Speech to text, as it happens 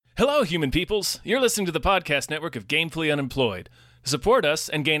Hello, human peoples. You're listening to the podcast network of Gamefully Unemployed. To support us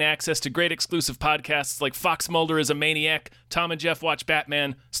and gain access to great exclusive podcasts like Fox Mulder is a Maniac, Tom and Jeff Watch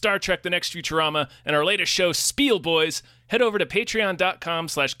Batman, Star Trek The Next Futurama, and our latest show, Spiel Boys, head over to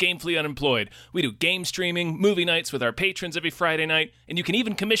patreon.com/gamefullyunemployed. We do game streaming, movie nights with our patrons every Friday night, and you can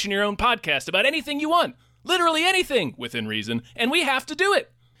even commission your own podcast about anything you want. Literally anything, within reason, and we have to do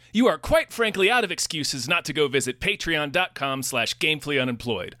it. You are quite frankly out of excuses not to go visit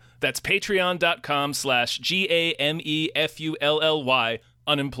patreon.com/gamefullyunemployed. That's patreon.com/GAMEFULLY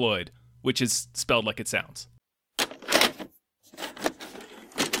unemployed, which is spelled like it sounds.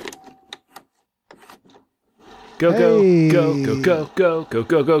 Go, Hey. go, go, go, go, go,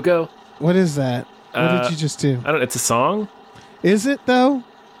 go, go, go. What is that? What did you just do? I don't. It's a song. Is it though?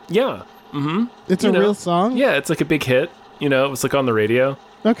 Yeah. Mm-hmm. It's a real song? Yeah, it's like a big hit. You know, it was like on the radio.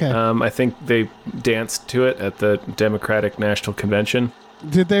 Okay. I think they danced to it at the Democratic National Convention.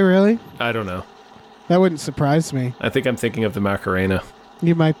 Did they really? I don't know. That wouldn't surprise me. I think I'm thinking of the Macarena.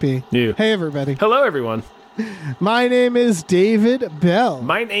 You might be. You. Hey, everybody. Hello, everyone. My name is David Bell.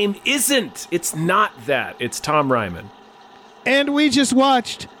 My name isn't. It's not that. It's Tom Ryman. And we just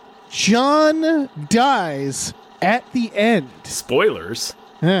watched John Dies at the End. Spoilers.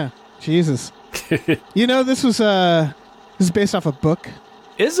 Yeah. Jesus. You know, this is based off a book.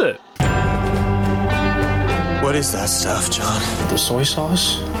 Is it? What is that stuff, John? The soy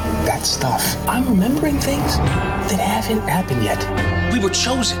sauce? That stuff. I'm remembering things that haven't happened yet. We were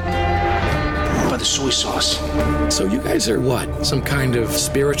chosen by the soy sauce. So you guys are what? Some kind of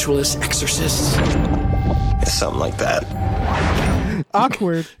spiritualist exorcists? Yeah, something like that.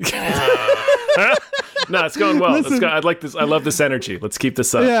 Awkward. No, it's going well. Listen. I like this. I love this energy. Let's keep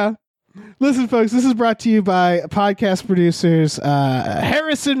this up. Yeah. Listen, folks, this is brought to you by podcast producers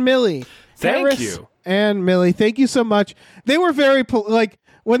Harris and Millie. Thank Harris you. and Millie, thank you so much. They were very,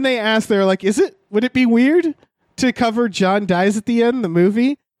 when they asked, they were like, would it be weird to cover John Dies at the End, the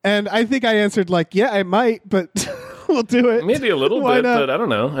movie? And I think I answered yeah, I might, but we'll do it. Maybe a little Why bit, not? but I don't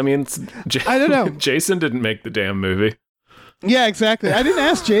know. I mean, I don't know. Jason didn't make the damn movie. Yeah, exactly. I didn't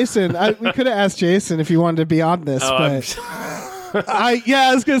ask Jason. We could have asked Jason if he wanted to be on this, but I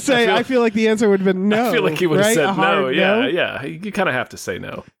was going to say, I feel like the answer would have been no. I feel like he would have right? said A hard no. Yeah. You kind of have to say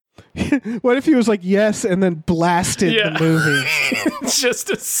no. What if he was like, yes, and then blasted the movie? It's just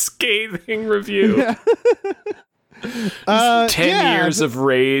a scathing review. Yeah. 10 years of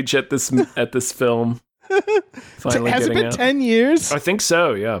rage at this film. Finally Has it getting been out. 10 years? I think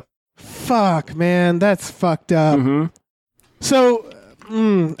so, yeah. Fuck, man, that's fucked up. Mm-hmm. So,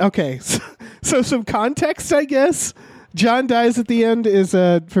 okay. So some context, I guess. John Dies at the End is,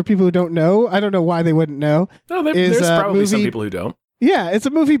 for people who don't know, I don't know why they wouldn't know. No, is there's a probably some movie- people who don't. Yeah, it's a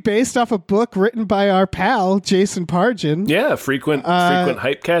movie based off a book written by our pal, Jason Pargin. Yeah, frequent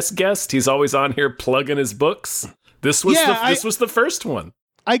Hypecast guest. He's always on here plugging his books. This was the first one.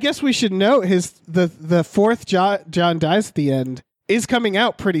 I guess we should note the fourth John Dies at the End is coming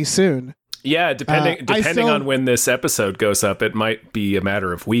out pretty soon. Yeah, depending on when this episode goes up, it might be a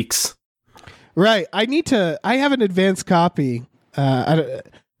matter of weeks. Right. I have an advanced copy. I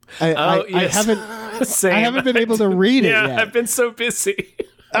haven't been able to read it yet. Yeah, I've been so busy.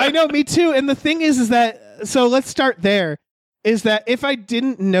 I know, me too. And the thing is that, so let's start there, is that if I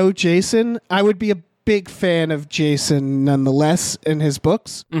didn't know Jason, I would be a big fan of Jason nonetheless in his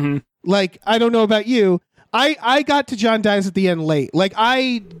books. Mm-hmm. I don't know about you. I got to John Dies at the End late.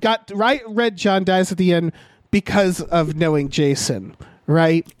 I read John Dies at the End because of knowing Jason,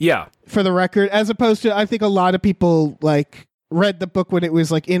 right? Yeah. For the record, as opposed to, I think a lot of people read the book when it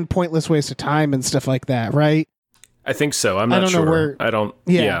was in Pointless Waste of Time and stuff like that, right? I think so. I'm not sure. I don't.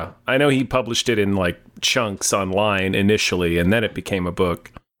 Yeah. I know he published it in chunks online initially, and then it became a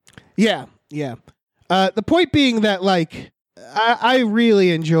book. Yeah. Yeah. The point being that I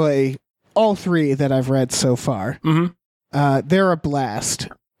really enjoy all three that I've read so far. Mm-hmm. They're a blast,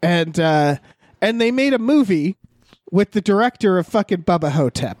 and they made a movie with the director of fucking Bubba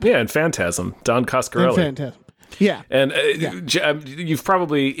Hotep. Yeah, and Phantasm, Don Coscarelli. Phantasm. Yeah. And you've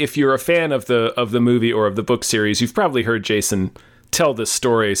probably, if you're a fan of the movie or of the book series, you've probably heard Jason tell this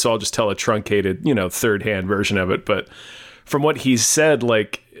story. So I'll just tell a truncated, third-hand version of it. But from what he said,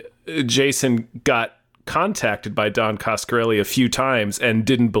 Jason got contacted by Don Coscarelli a few times and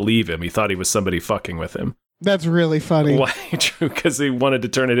didn't believe him. He thought he was somebody fucking with him. That's really funny. Why? True, because he wanted to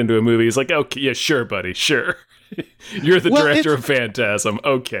turn it into a movie. He's like, okay, yeah, sure, buddy, sure. You're the director of Phantasm.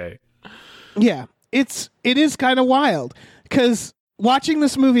 Okay. Yeah. It is kind of wild because watching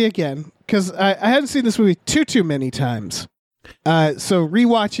this movie again, because I hadn't seen this movie too many times. So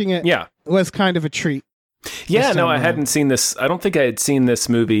rewatching it was kind of a treat. Yeah, this no, time I around. hadn't seen this. I don't think I had seen this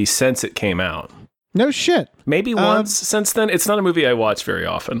movie since it came out. No shit. Maybe once since then. It's not a movie I watch very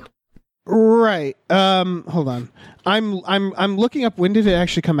often. Right. Hold on. I'm looking up when did it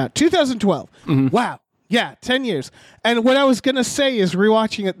actually come out? 2012. Wow. Yeah, 10 years. And what I was gonna say is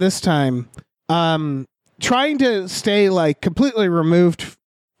rewatching it this time, trying to stay like completely removed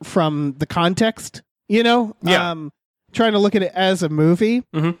from the context, you know? Yeah. Trying to look at it as a movie.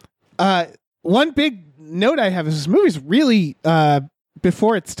 One big note I have is this movie's really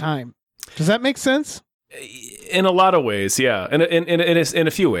before its time. Does that make sense? In a lot of ways, yeah. In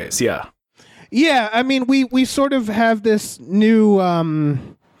a few ways, yeah. Yeah, I mean, we sort of have this new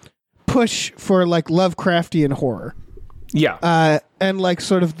push for like Lovecraftian horror. Yeah. And like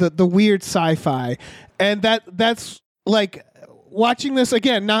sort of the weird sci-fi. And that's like watching this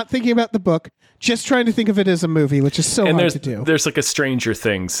again, not thinking about the book, just trying to think of it as a movie, which is so and hard to do. There's like a Stranger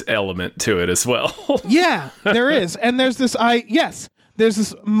Things element to it as well. Yeah, there is. And there's this there's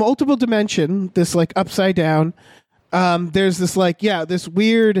this multiple dimension, this like upside down. There's this like, this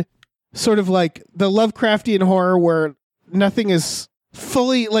weird sort of like the Lovecraftian horror where nothing is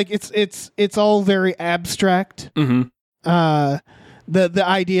fully like it's all very abstract. The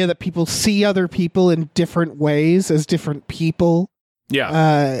idea that people see other people in different ways as different people.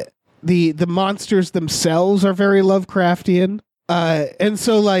 Yeah. The monsters themselves are very Lovecraftian. And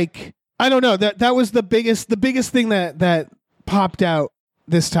so like I don't know, that was the biggest thing that popped out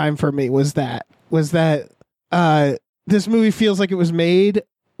this time for me was that this movie feels like it was made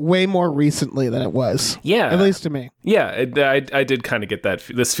way more recently than it was. Yeah. At least to me. Yeah, I did kind of get that.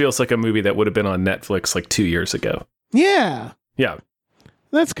 This feels like a movie that would have been on Netflix like 2 years ago. Yeah. Yeah.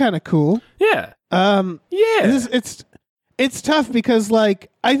 That's kind of cool. Yeah. Yeah. It's tough because like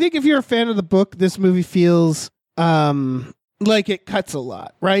I think if you're a fan of the book, this movie feels like it cuts a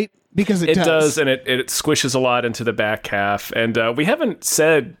lot, right? Because it does, and it squishes a lot into the back half. And we haven't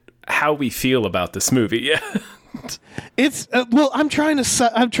said how we feel about this movie yet. It's I'm trying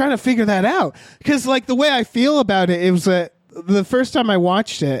to figure that out because like the way I feel about it, it was the first time I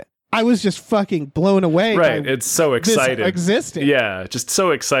watched it, I was just fucking blown away. Right, it's so excited existing. Yeah, just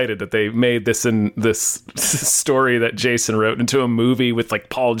so excited that they made this story that Jason wrote into a movie with like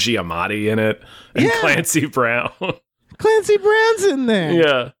Paul Giamatti in it and Clancy Brown. Clancy Brown's in there.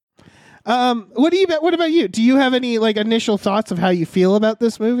 Yeah. What about you? Do you have any like initial thoughts of how you feel about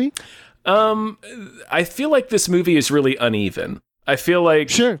this movie? I feel like this movie is really uneven. I feel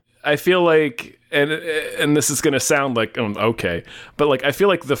like and this is going to sound like okay, but like I feel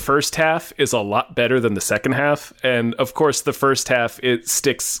like the first half is a lot better than the second half, and of course the first half it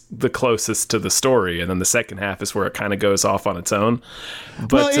sticks the closest to the story, and then the second half is where it kind of goes off on its own.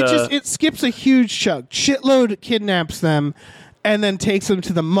 But it skips a huge chunk. Shitload kidnaps them and then takes them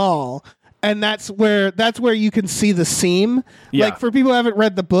to the mall. And that's where you can see the seam. Yeah. Like for people who haven't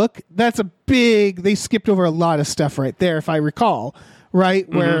read the book, they skipped over a lot of stuff right there, if I recall. Right?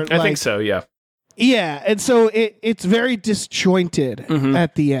 Where I think so, yeah. Yeah, and so it's very disjointed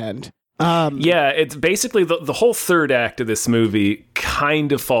at the end. Yeah, it's basically the whole third act of this movie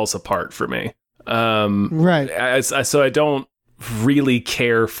kind of falls apart for me. Right. So I don't really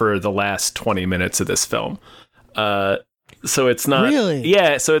care for the last 20 minutes of this film. So it's not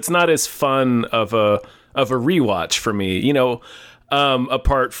really, so it's not as fun of a rewatch for me, you know,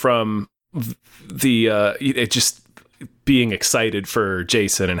 apart from it just being excited for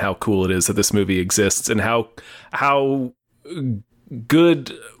Jason and how cool it is that this movie exists and how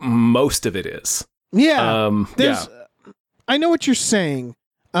good most of it is. Yeah. I know what you're saying.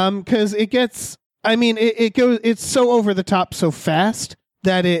 Cause it gets, I mean, it goes, it's so over the top so fast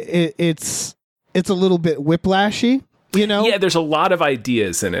that it's a little bit whiplashy. You know? Yeah, there's a lot of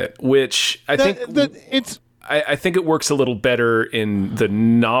ideas in it, which I think it works a little better in the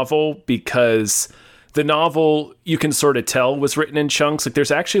novel because the novel you can sort of tell was written in chunks. Like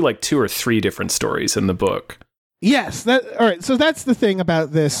there's actually like 2 or 3 different stories in the book. Yes. All right. So that's the thing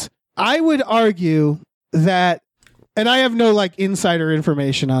about this. I would argue that, and I have no like insider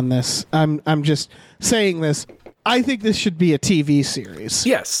information on this. I'm just saying this. I think this should be a TV series.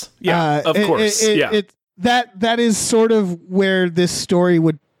 Yes. Yeah. Of course. That is sort of where this story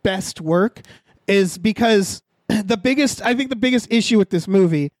would best work, is because the biggest issue with this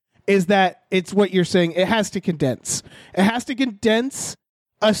movie is that it's what you're saying. It has to condense. It has to condense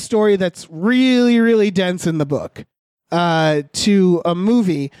a story that's really, really dense in the book to a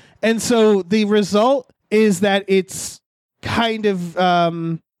movie. And so the result is that it's kind of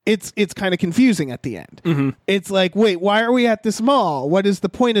it's kind of confusing at the end. Mm-hmm. It's like, wait, why are we at this mall? What is the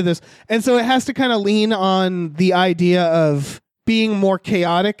point of this? And so it has to kind of lean on the idea of being more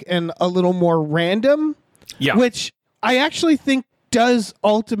chaotic and a little more random Yeah. Which I actually think does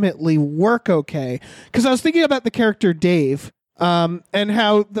ultimately work okay. Because I was thinking about the character Dave, and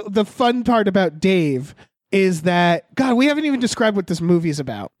how the fun part about Dave is that, God, we haven't even described what this movie is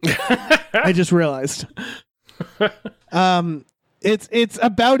about. I just realized. It's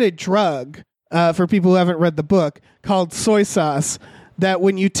about a drug, for people who haven't read the book, called soy sauce, that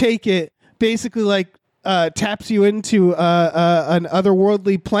when you take it, basically like taps you into an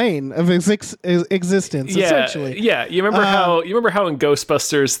otherworldly plane of existence. Essentially, yeah. You remember how in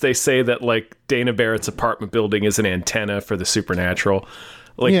Ghostbusters they say that like Dana Barrett's apartment building is an antenna for the supernatural.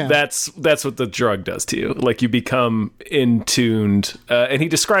 Like that's what the drug does to you. Like you become in tuned, and he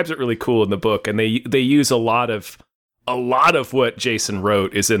describes it really cool in the book. And they use a lot of what Jason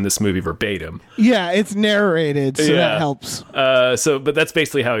wrote is in this movie verbatim. Yeah, it's narrated, so that helps. But that's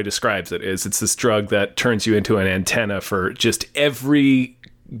basically how he describes it. It's this drug that turns you into an antenna for just every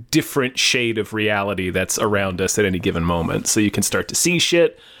different shade of reality that's around us at any given moment. So you can start to see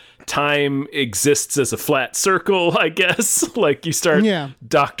shit. Time exists as a flat circle, I guess. Like you start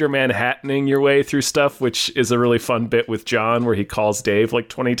Dr. Manhattaning your way through stuff, which is a really fun bit with John where he calls Dave like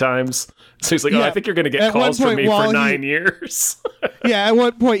 20 times. So he's like, I think you're going to get calls from me for 9 years. At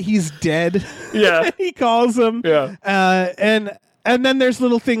one point he's dead. Yeah. He calls him. Yeah. And then there's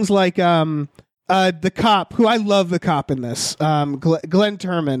little things like the cop, who I love the cop in this. Glenn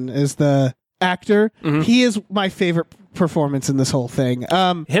Turman is the actor. Mm-hmm. He is my favorite performance in this whole thing.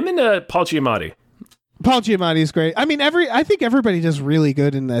 Him and Paul Giamatti. Paul Giamatti is great. I mean, I think everybody does really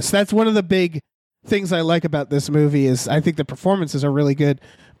good in this. That's one of the big things I like about this movie is I think the performances are really good.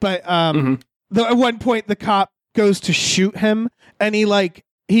 But at one point the cop goes to shoot him, and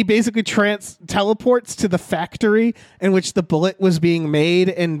he basically teleports to the factory in which the bullet was being made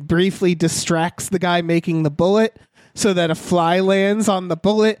and briefly distracts the guy making the bullet so that a fly lands on the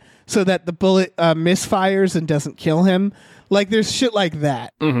bullet so that the bullet misfires and doesn't kill him. Like there's shit like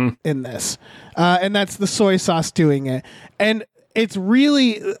that in this. And that's the soy sauce doing it. And it's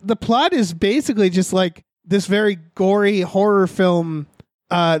really, the plot is basically just like this very gory horror film,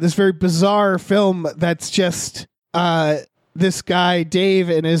 this very bizarre film that's just this guy Dave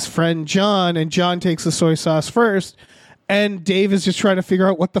and his friend John, and John takes the soy sauce first, and Dave is just trying to figure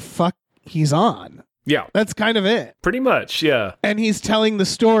out what the fuck he's on. Yeah. That's kind of it. Pretty much, yeah. And he's telling the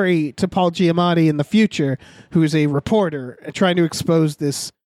story to Paul Giamatti in the future, who's a reporter, trying to expose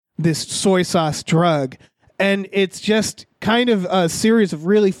this soy sauce drug. And it's just kind of a series of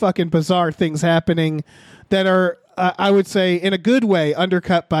really fucking bizarre things happening that are, I would say, in a good way,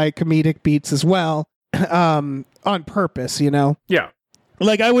 undercut by comedic beats as well, on purpose, you know? Yeah.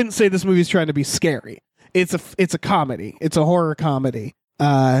 Like, I wouldn't say this movie's trying to be scary. It's a comedy. It's a horror comedy.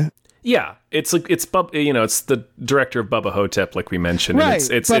 Yeah, it's like it's the director of Bubba Hotep, like we mentioned. Right,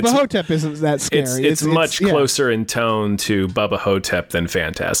 and it's Bubba Hotep isn't that scary. It's much closer in tone to Bubba Hotep than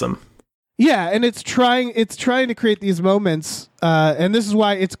Phantasm. Yeah, and it's trying to create these moments, and this is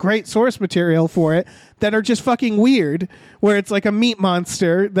why it's great source material for it, that are just fucking weird, where it's like a meat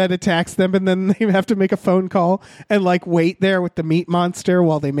monster that attacks them, and then they have to make a phone call and like wait there with the meat monster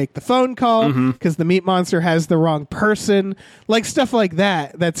while they make the phone call because the meat monster has the wrong person, like stuff like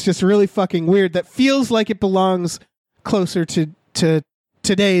that. That's just really fucking weird. That feels like it belongs closer to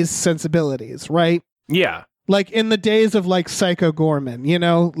today's sensibilities, right? Yeah, like in the days of like Psycho Gorman, you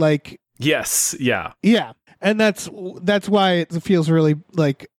know, like. Yes, yeah. Yeah. And that's why it feels really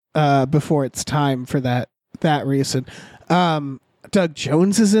like before its time for that reason. Doug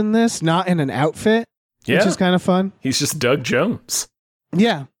Jones is in this, not in an outfit, which is kind of fun. He's just Doug Jones.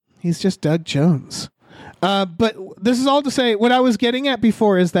 Yeah, he's just Doug Jones. But this is all to say, what I was getting at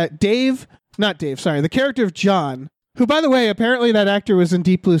before is that the character of John, who, by the way, apparently that actor was in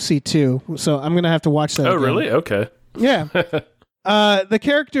Deep Blue Sea too, so I'm going to have to watch that again. Really? Okay. Yeah. The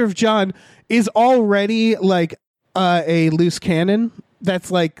character of John is already like a loose cannon. That's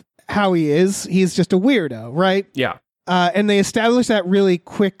like how he is. He's just a weirdo, right? Yeah. And they establish that really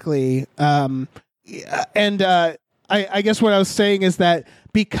quickly. I guess what I was saying is that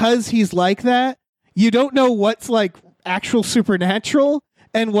because he's like that, you don't know what's like actual supernatural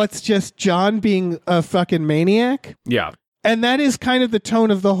and what's just John being a fucking maniac. Yeah. And that is kind of the tone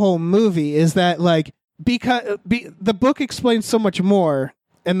of the whole movie, is that like, because the book explains so much more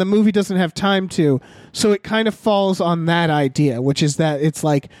and the movie doesn't have time to, so it kind of falls on that idea, which is that it's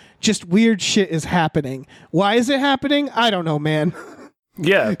like just weird shit is happening. Why is it happening? I don't know, man.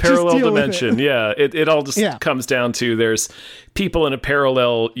 Yeah, parallel dimension. Yeah, it all just comes down to there's people in a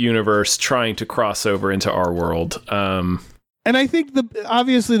parallel universe trying to cross over into our world. And I think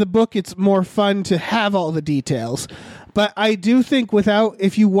obviously the book, it's more fun to have all the details. But I do think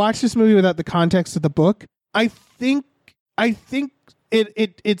if you watch this movie without the context of the book, I think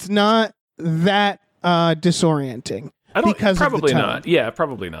it's not that disorienting. Probably not. Yeah,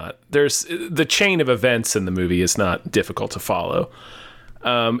 probably not. There's the chain of events in the movie is not difficult to follow.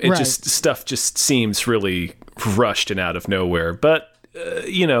 Stuff just seems really rushed and out of nowhere. But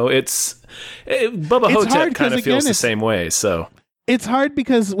Bubba Hotep kind of feels the same way. So it's hard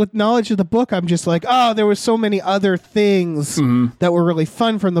because with knowledge of the book, I'm just like, oh, there were so many other things that were really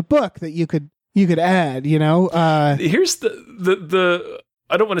fun from the book that you could add. Here's the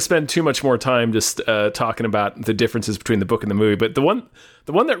I don't want to spend too much more time just talking about the differences between the book and the movie, but the one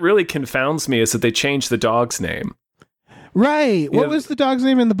that really confounds me is that they changed the dog's name. What was the dog's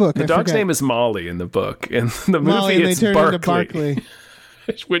name in the book? The dog's name is Molly in the book. In the Molly, movie, and it's they turned Barkley. into Barkley.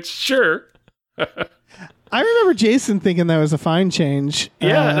 Which, sure. I remember Jason thinking that was a fine change.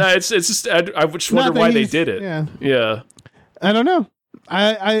 It's just I just wonder why they did it. Yeah. I don't know.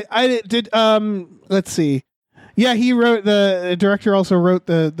 I did. Let's see. Yeah, the director also wrote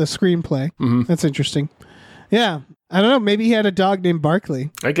the screenplay. Mm-hmm. That's interesting. Yeah, I don't know. Maybe he had a dog named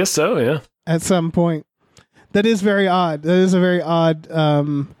Barkley. I guess so. Yeah. At some point, that is very odd. That is a very odd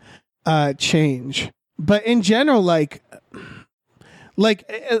change. But in general, so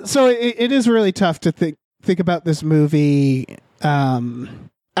it is really tough to think about this movie out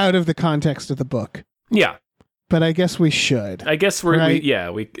of the context of the book. Yeah. But I guess we should. I guess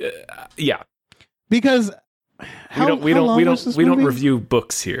yeah. Because we don't review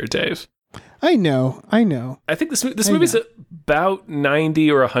books here, Dave. I know. I think this movie's about 90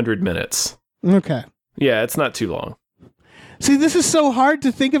 or 100 minutes. Okay. Yeah, it's not too long. See, this is so hard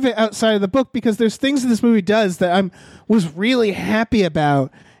to think of it outside of the book because there's things that this movie does that I was really happy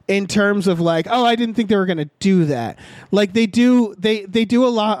about in terms of I didn't think they were going to do that. They do a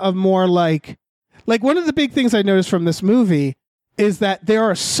lot of more like one of the big things I noticed from this movie is that there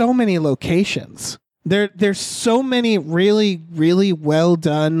are so many locations. There's so many really, really well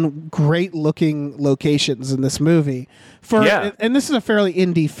done, great looking locations in this movie. And this is a fairly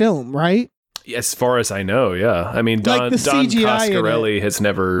indie film, right? As far as I know, yeah. I mean, Don Coscarelli has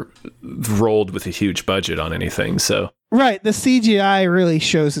never rolled with a huge budget on anything, so right. The CGI really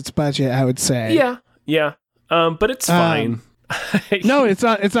shows its budget, I would say. Yeah. But it's fine. No, it's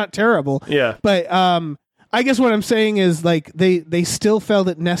not terrible. Yeah. But I guess what I'm saying is they still felt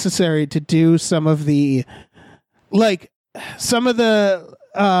it necessary to do some of the they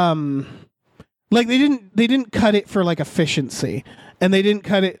didn't cut it for efficiency, and they didn't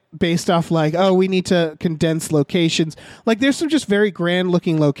cut it based off we need to condense locations. There's some just very grand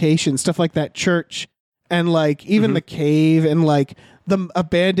looking locations, stuff like that church and even the cave and the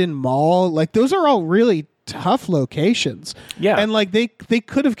abandoned mall. Those are all really tough locations. Yeah. And they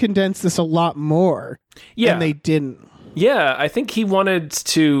could have condensed this a lot more. Yeah. And they didn't. Yeah, I think he wanted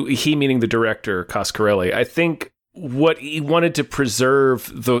to, he meaning the director, Coscarelli, I think what he wanted to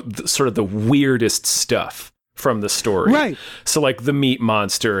preserve the sort of the weirdest stuff from the story. Right. So the meat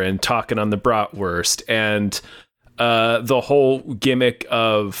monster and talking on the bratwurst and the whole gimmick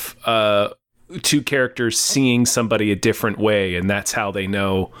of two characters seeing somebody a different way, and that's how they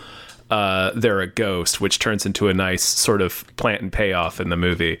know they're a ghost, which turns into a nice sort of plant and payoff in the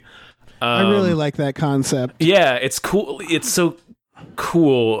movie. I really like that concept. Yeah, it's cool. It's so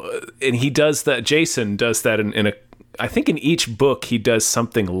cool. And he does that. Jason does that in a, I think in each book he does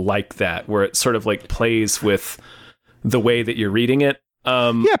something like that, where it sort of plays with the way that you're reading it.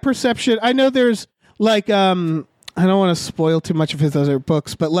 Yeah, perception. I know there's I don't want to spoil too much of his other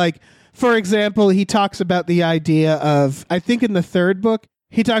books, but for example, he talks about the idea of, I think in the third book,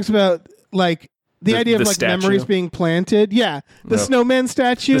 he talks about the idea of memories being planted. Yeah. The snowman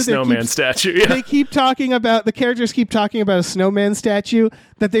statue. Yeah. They keep talking about, the characters keep talking about a snowman statue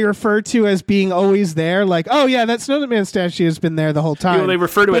that they refer to as being always there. Oh yeah, that snowman statue has been there the whole time. They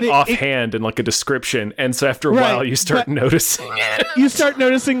refer to it offhand in a description. And so after a while you start noticing it. You start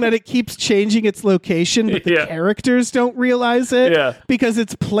noticing that it keeps changing its location, but the characters don't realize it. Yeah. Because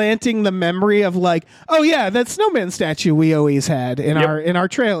it's planting the memory of oh yeah, that snowman statue we always had in our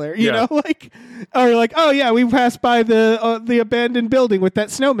trailer. You know, or oh yeah, we passed by the abandoned building with that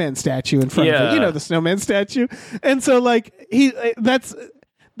snowman statue in front of it. The snowman statue. And so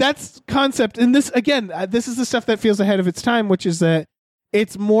that's concept. And this, again, this is the stuff that feels ahead of its time, which is that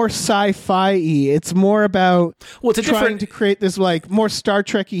it's more sci-fi-y. It's more about trying to create this more Star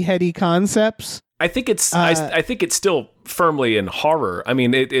Trek-y heady concepts. I think it's I think it's still firmly in horror. I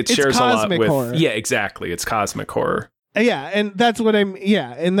mean, it shares a lot with horror. Yeah, exactly. It's cosmic horror. Yeah, and that's what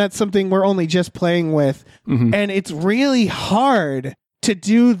and that's something we're only just playing with. Mm-hmm. And it's really hard to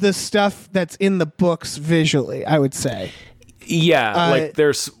do the stuff that's in the books visually, I would say. Yeah,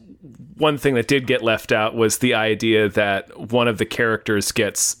 there's one thing that did get left out was the idea that one of the characters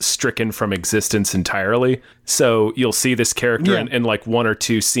gets stricken from existence entirely. So you'll see this character in like one or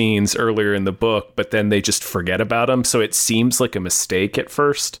two scenes earlier in the book, but then they just forget about him. So it seems like a mistake at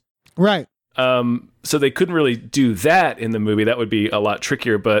first. Right. So they couldn't really do that in the movie. That would be a lot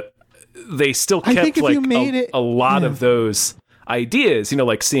trickier, but they still kept like a lot of those ideas,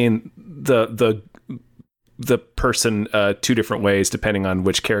 like seeing the person two different ways depending on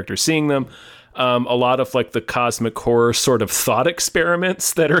which character's seeing them. A lot of like the cosmic horror sort of thought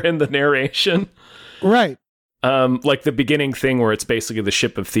experiments that are in the narration. Right. Like the beginning thing where it's basically the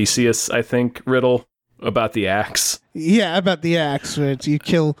ship of Theseus, I think, riddle about the axe. Yeah, about the axe. Which you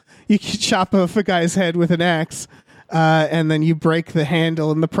chop off a guy's head with an axe. And then you break the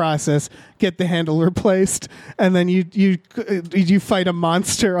handle in the process, get the handle replaced, and then you fight a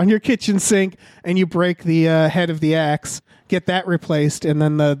monster on your kitchen sink, and you break the head of the axe, get that replaced, and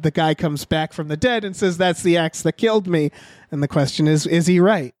then the guy comes back from the dead and says, "That's the axe that killed me." And the question is he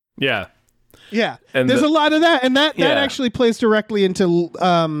right? Yeah. Yeah. And there's a lot of that, and that actually plays directly into,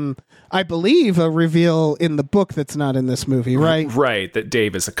 I believe, a reveal in the book that's not in this movie, right? Right, that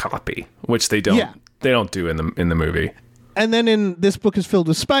Dave is a copy, which they don't. Yeah. They don't do in the movie. And then in This Book is Filled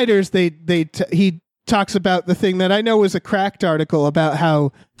with Spiders, he talks about the thing that I know was a Cracked article about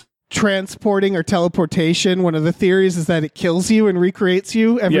how transporting or teleportation, one of the theories is that it kills you and recreates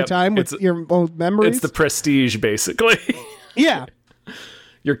you every time with your own memories. It's the Prestige, basically. Yeah.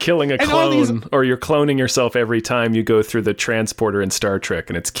 You're killing a clone, or you're cloning yourself every time you go through the transporter in Star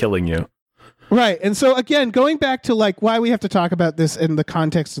Trek, and it's killing you. Right. And so, again, going back to like why we have to talk about this in the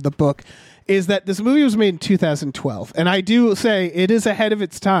context of the book, is that this movie was made in 2012. And I do say it is ahead of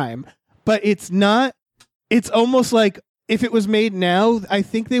its time, but it's not. It's almost like if it was made now, I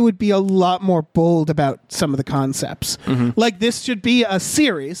think they would be a lot more bold about some of the concepts. Mm-hmm. Like this should be a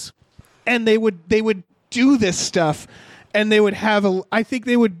series, and they would do this stuff, and they would have I think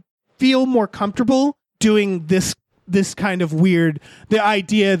they would feel more comfortable doing this kind of weird, the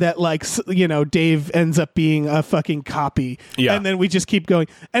idea that like, Dave ends up being a fucking copy, and then we just keep going.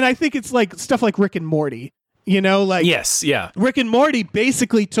 And I think it's like stuff like Rick and Morty, like yes, yeah. Rick and Morty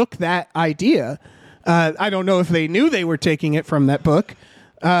basically took that idea. I don't know if they knew they were taking it from that book,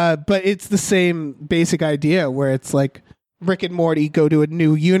 but it's the same basic idea where it's like Rick and Morty go to a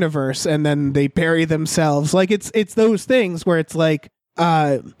new universe and then they bury themselves. Like it's those things where it's like,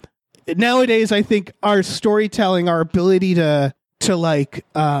 nowadays, I think our storytelling, our ability to like,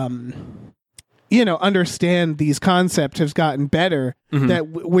 understand these concepts has gotten better. Mm-hmm. That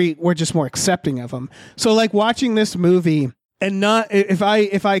we're just more accepting of them. So, like watching this movie, and not if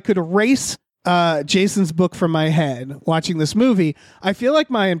I could erase Jason's book from my head, watching this movie, I feel like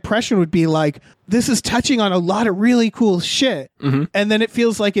my impression would be like, this is touching on a lot of really cool shit, mm-hmm. and then it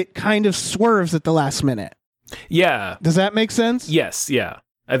feels like it kind of swerves at the last minute. Yeah, does that make sense? Yes. Yeah.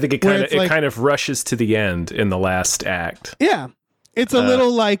 I think it kind of rushes to the end in the last act. Yeah. It's a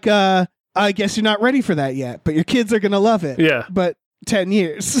little like, I guess you're not ready for that yet, but your kids are going to love it. Yeah. But 10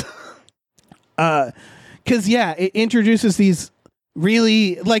 years. Because, it introduces these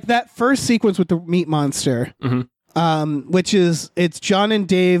really, like that first sequence with the meat monster, mm-hmm. Which is, it's John and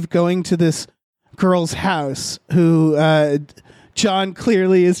Dave going to this girl's house who John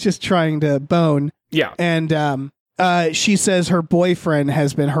clearly is just trying to bone. Yeah. And, she says her boyfriend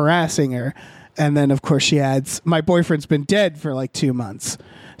has been harassing her. And then, of course, she adds, my boyfriend's been dead for like 2 months.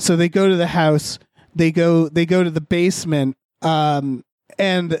 So they go to the house. They go to the basement. And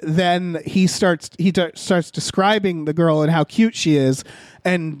then he starts describing the girl and how cute she is.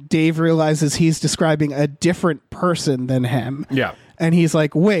 And Dave realizes he's describing a different person than him. Yeah. And he's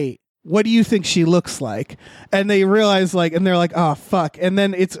like, wait. What do you think she looks like? And they realize and they're like, oh, fuck. And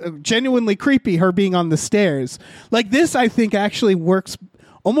then it's genuinely creepy, her being on the stairs. Like this, I think actually works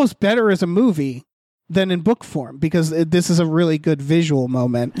almost better as a movie than in book form, because this is a really good visual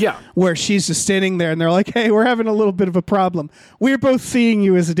moment. Yeah. Where she's just standing there and they're like, hey, we're having a little bit of a problem. We're both seeing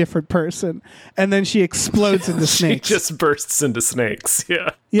you as a different person. And then she explodes into snakes. She just bursts into snakes.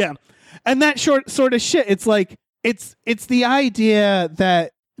 Yeah. Yeah. And that sort of shit. It's like, it's the idea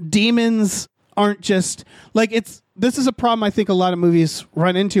that demons aren't just like, this is a problem I think a lot of movies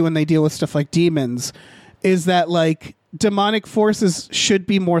run into when they deal with stuff like demons, is that like demonic forces should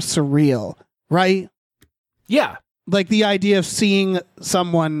be more surreal, right? Yeah. Like the idea of seeing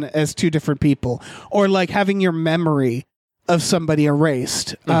someone as two different people, or like having your memory of somebody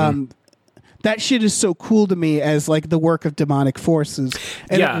erased. Mm-hmm. That shit is so cool to me as like the work of demonic forces,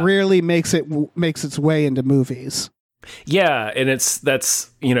 and it rarely makes its way into movies. Yeah, and that's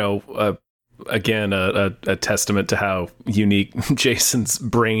again, a testament to how unique Jason's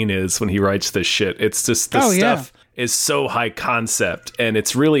brain is when he writes this shit. It's just the stuff is so high concept, and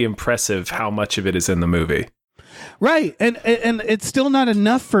it's really impressive how much of it is in the movie. Right, and it's still not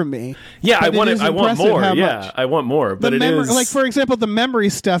enough for me. Yeah, I want more. Yeah, I want more. But it is like, for example, the memory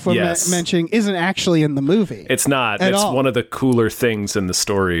stuff we're mentioning isn't actually in the movie. It's not. It's one of the cooler things in the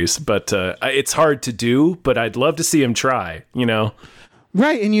stories, but it's hard to do. But I'd love to see him try. You know.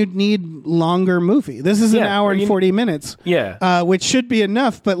 Right, and you'd need longer movie. This is an hour and 40 minutes. Yeah, which should be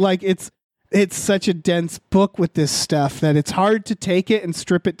enough. But like, it's such a dense book with this stuff that it's hard to take it and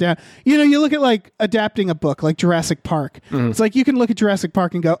strip it down. You know, you look at like adapting a book like Jurassic Park. It's like you can look at Jurassic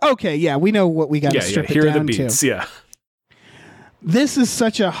Park and go, okay, yeah, we know what we got to strip it down to. Here are the beats, yeah. This is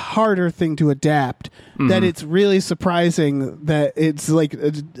such a harder thing to adapt that it's really surprising that it's like,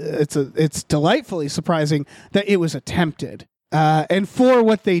 it's delightfully surprising that it was attempted. And for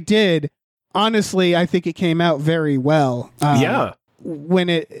what they did, honestly, I think it came out very well.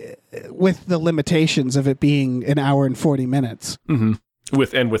 With the limitations of it being an hour and 40 minutes.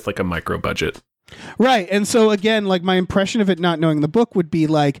 With like a micro budget. Right. And so again, like my impression of it not knowing the book would be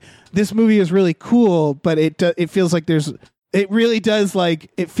like, this movie is really cool, but it feels like there's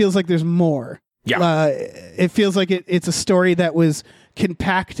more. Yeah. It feels like it's a story that was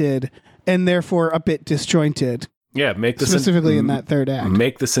compacted and therefore a bit disjointed. Yeah. Make this specifically in that third act.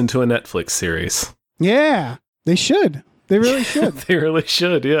 Make this into a Netflix series. Yeah, they should. They really should. They really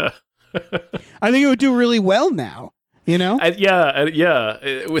should, yeah. I think it would do really well now, you know?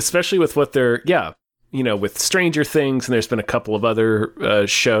 Especially with what they're, with Stranger Things, and there's been a couple of other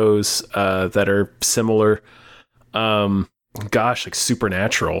shows that are similar. Like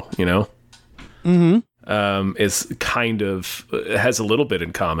Supernatural, you know? Is kind of, has a little bit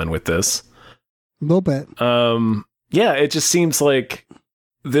in common with this. A little bit. It just seems like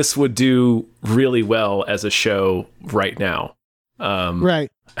this would do really well as a show right now. Right.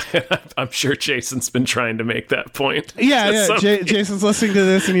 I'm sure Jason's been trying to make that point. Yeah. Jason's listening to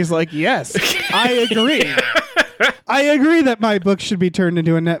this and he's like, yes, I agree. I agree that my book should be turned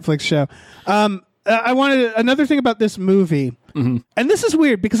into a Netflix show. I wanted another thing about this movie. And this is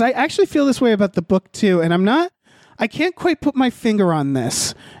weird because I actually feel this way about the book too. And I can't quite put my finger on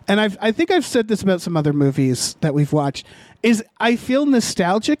this. And I think I've said this about some other movies that we've watched. Is I feel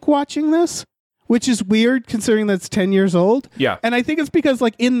nostalgic watching this, which is weird considering that's 10 years old. Yeah. And I think it's because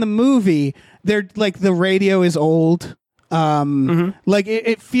like in the movie, they're like the radio is old. Like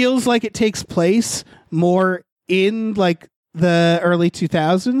it feels like it takes place more in like the early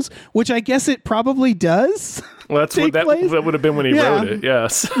 2000s, which I guess it probably does. Well, that's what that would have been when he wrote it.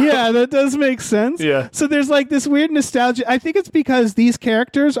 Yes. Yeah, that does make sense. Yeah. So there's like this weird nostalgia. I think it's because these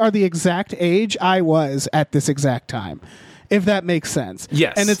characters are the exact age I was at this exact time. If that makes sense.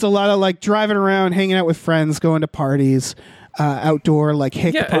 Yes. And it's a lot of like driving around, hanging out with friends, going to parties, outdoor like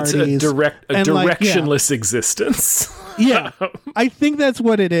hick parties. It's a directionless existence. Yeah. I think that's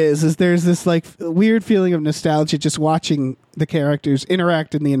what it is there's this like weird feeling of nostalgia just watching the characters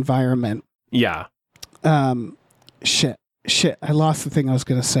interact in the environment. Yeah. Shit. I lost the thing I was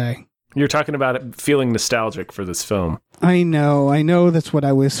going to say. You're talking about it feeling nostalgic for this film. I know that's what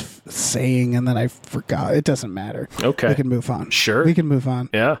I was saying, and then I forgot. It doesn't matter. Okay. We can move on. Sure. We can move on.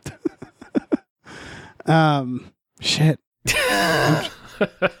 Yeah. Shit.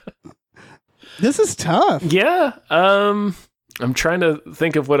 This is tough. Yeah. I'm trying to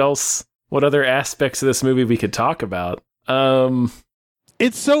think of what other aspects of this movie we could talk about.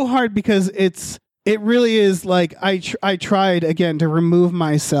 It's so hard because it really is like I tried again to remove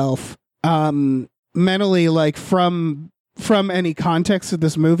myself mentally like from any context of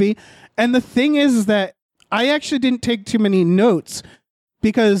this movie. And the thing is that I actually didn't take too many notes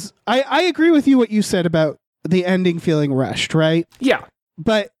because I agree with you what you said about the ending feeling rushed, right? Yeah.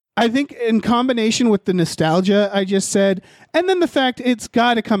 But I think in combination with the nostalgia I just said, and then the fact it's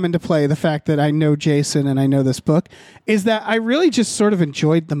got to come into play, the fact that I know Jason and I know this book, is that I really just sort of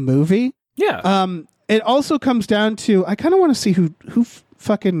enjoyed the movie. Yeah. It also comes down to I kind of want to see who's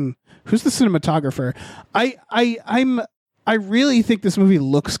the cinematographer. I really think this movie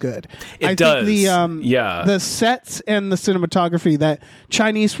looks good. It does. Think the sets and the cinematography, that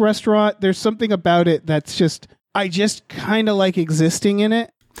Chinese restaurant, there's something about it that's just I just kind of like existing in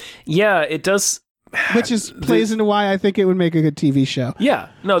it. Yeah, it does. Which plays into why I think it would make a good TV show. Yeah.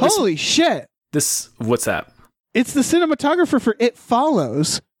 No. Holy shit. What's that? It's the cinematographer for It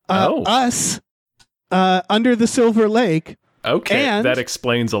Follows. Us. Under the Silver Lake. Okay, that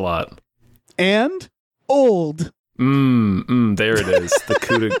explains a lot. And Old. There it is. The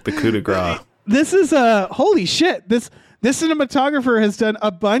coup de grace. This is holy shit. This This cinematographer has done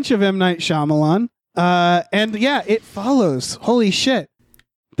a bunch of M. Night Shyamalan. And yeah, It Follows. Holy shit.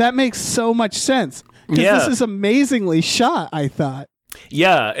 That makes so much sense. Because this is amazingly shot, I thought.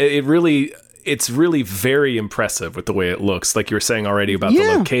 Yeah, it's really very impressive with the way it looks. Like you were saying already about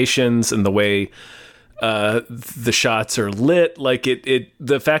the locations and the way the shots are lit. Like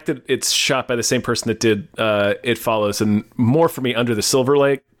the fact that it's shot by the same person that did It Follows, and more for me, Under the Silver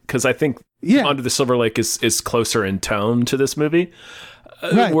Lake, because I think Under the Silver Lake is closer in tone to this movie,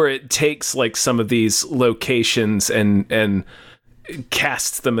 where it takes like some of these locations and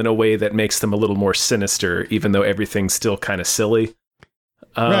casts them in a way that makes them a little more sinister, even though everything's still kind of silly.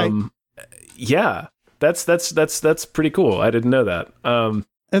 Yeah, that's pretty cool. I didn't know that.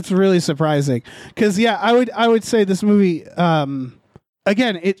 That's really surprising because I would say this movie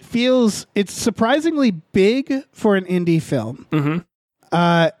again, it's surprisingly big for an indie film.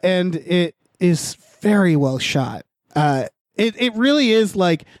 And it is very well shot. It really is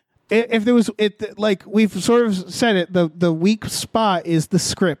like, if there was like we've sort of said it, the weak spot is the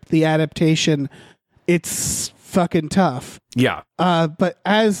script, the adaptation. It's fucking tough. Yeah. But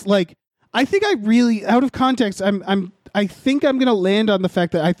as like, I think I really, out of context, I think I'm gonna land on the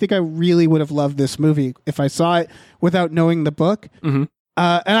fact that I think I really would have loved this movie if I saw it without knowing the book. And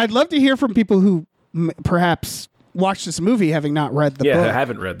I'd love to hear from people who perhaps watched this movie having not read the book. Yeah, I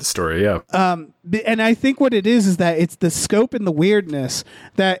haven't read the story. Yeah. And I think what it is that it's the scope and the weirdness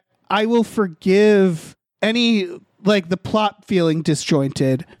that I will forgive any, like, the plot feeling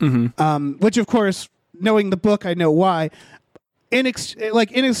disjointed, which of course, knowing the book, I know why. In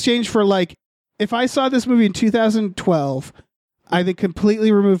exchange for, like, if I saw this movie in 2012, I think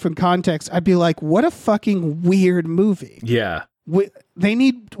completely removed from context, I'd be like, what a fucking weird movie. Yeah. We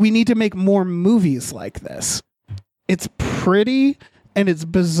need to make more movies like this. It's pretty and it's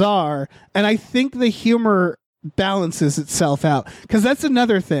bizarre, and I think the humor balances itself out, because that's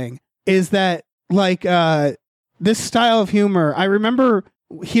another thing, is that like this style of humor, I remember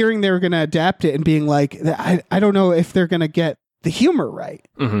hearing they were going to adapt it and being like, I don't know if they're going to get the humor right.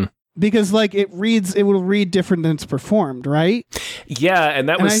 Because like it will read different than it's performed, right? Yeah, and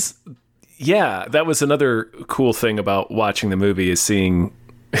that was another cool thing about watching the movie, is seeing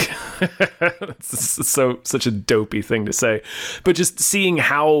such a dopey thing to say, but just seeing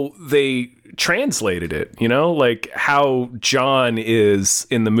how they translated it, you know, like how John is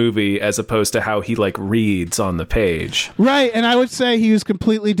in the movie as opposed to how he like reads on the page. Right, and I would say he was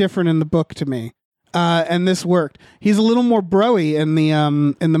completely different in the book to me. And this worked. He's a little more broy in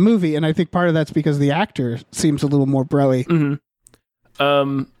the movie, and I think part of that's because the actor seems a little more broy.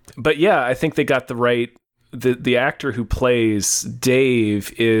 But yeah, I think they got the actor who plays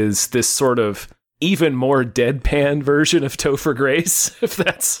Dave is this sort of even more deadpan version of Topher Grace, if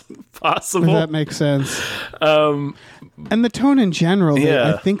that's possible. If that makes sense. And the tone in general,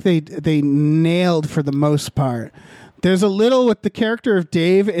 I think they nailed for the most part. There's a little with the character of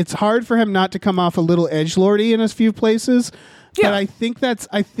Dave. It's hard for him not to come off a little edgelordy in a few places. Yeah. But I think that's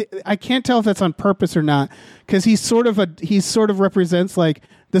I can't tell if that's on purpose or not, because he sort of represents like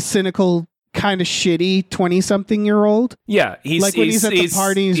the cynical, kind of shitty 20-something-year-old. Yeah, when he's at the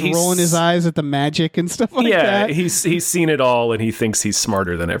party, he's rolling his eyes at the magic and stuff like that. Yeah, he's seen it all, and he thinks he's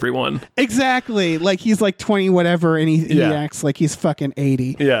smarter than everyone. Exactly, like he's like 20 whatever, and he acts like he's fucking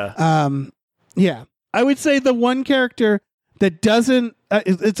 80. Yeah, yeah. I would say the one character that doesn't,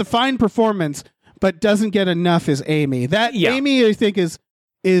 it's a fine performance, but doesn't get enough is Amy. Amy, I think, is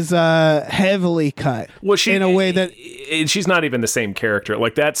heavily cut. Well, in a way that she's not even the same character.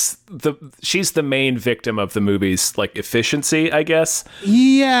 Like she's the main victim of the movie's like efficiency, I guess.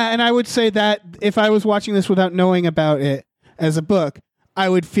 Yeah, and I would say that if I was watching this without knowing about it as a book, I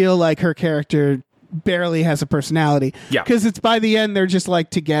would feel like her character barely has a personality. Yeah, because it's by the end they're just like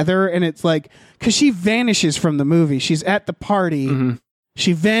together, and it's like, because she vanishes from the movie. She's at the party.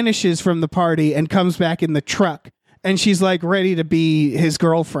 She vanishes from the party and comes back in the truck, and she's like ready to be his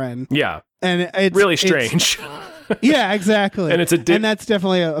girlfriend. Yeah, and it's really strange. Yeah, exactly. And and that's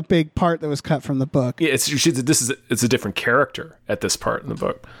definitely a big part that was cut from the book. Yeah, it's a different character at this part in the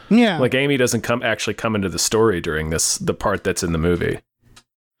book. Yeah, like Amy doesn't come into the story during the part that's in the movie.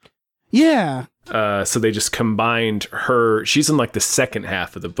 Yeah. So they just combined her. She's in like the second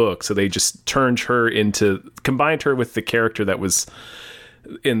half of the book, so they just combined her with the character that was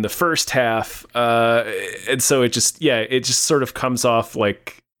in the first half, and so it just sort of comes off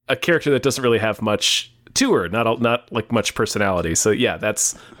like a character that doesn't really have much to her, not like much personality. So yeah,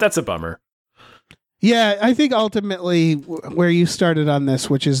 that's a bummer. Yeah, I think ultimately where you started on this,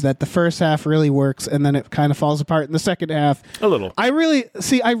 which is that the first half really works and then it kind of falls apart in the second half. A little. I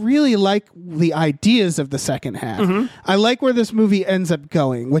really like the ideas of the second half. Mm-hmm. I like where this movie ends up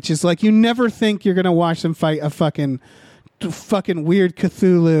going, which is like you never think you're going to watch them fight a fucking weird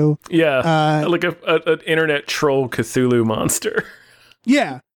Cthulhu. Yeah, like an internet troll Cthulhu monster.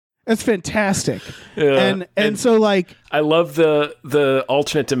 Yeah. That's fantastic. Yeah. And so like I love the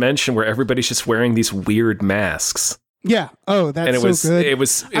alternate dimension where everybody's just wearing these weird masks. yeah. Oh, that's And so good.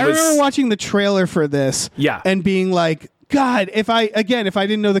 I remember watching the trailer for this Yeah. and being like, God, if I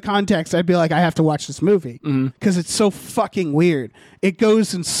didn't know the context, I'd be like, I have to watch this movie because it's so fucking weird. It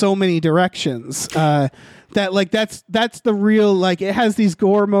goes in so many directions. That like that's the real, like, it has these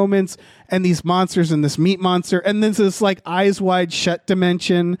gore moments and these monsters and this meat monster and then this like eyes wide shut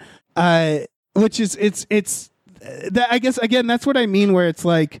dimension, which is it's that, I guess, again, that's what I mean where it's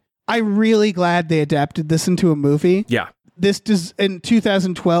like I'm really glad they adapted this into a movie. Yeah. This does in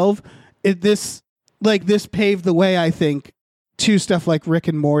 2012. This paved the way, I think, to stuff like Rick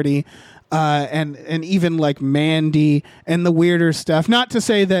and Morty, and even like Mandy and the weirder stuff. Not to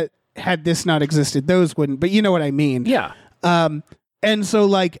say that had this not existed, those wouldn't, but you know what I mean. Yeah. And so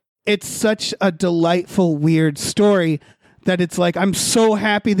like it's such a delightful, weird story that it's like I'm so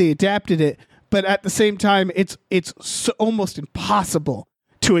happy they adapted it, but at the same time, it's so almost impossible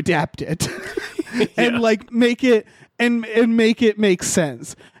to adapt it and like make it and make it make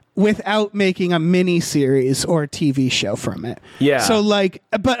sense without making a mini series or a TV show from it. Yeah. So like,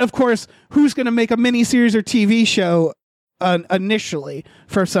 but of course, who's going to make a mini series or TV show initially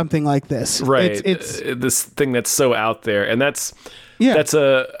for something like this? Right. It's this thing that's so out there, and that's yeah.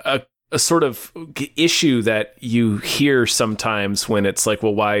 a sort of issue that you hear sometimes when it's like,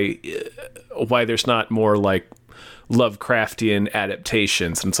 well, why there's not more like Lovecraftian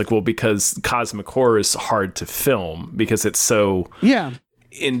adaptations? And it's like, well, because cosmic horror is hard to film because it's so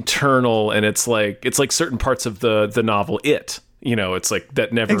internal, and it's like certain parts of the novel it's like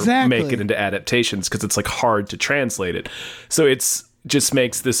that never make it into adaptations because it's like hard to translate it. So it's just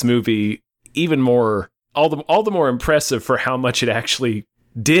makes this movie even more all the more impressive for how much it actually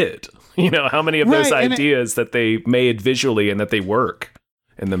did. How many of those ideas that they made visually and that they work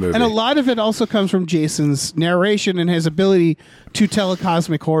in the movie. And a lot of it also comes from Jason's narration and his ability to tell a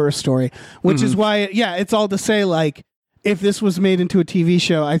cosmic horror story, which is why, it's all to say, like, if this was made into a TV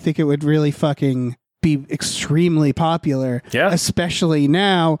show, I think it would really fucking be extremely popular. Yeah. Especially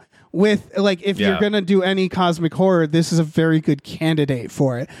now with, like, if you're going to do any cosmic horror, this is a very good candidate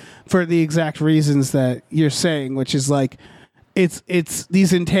for it, for the exact reasons that you're saying, which is like, it's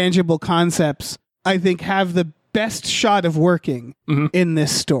these intangible concepts, I think, have the best shot of working in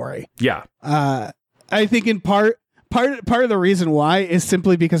this story. Yeah. I think in part of the reason why is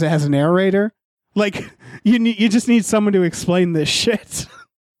simply because it has a narrator. Like you just need someone to explain this shit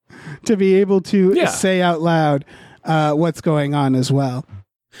to be able to say out loud what's going on as well.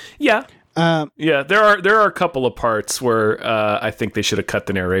 Yeah. There are a couple of parts where I think they should have cut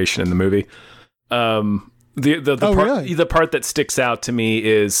the narration in the movie. The part that sticks out to me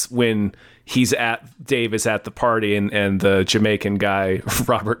is when Dave is at the party and the Jamaican guy,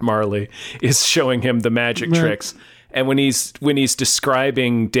 Robert Marley, is showing him the magic tricks. And when he's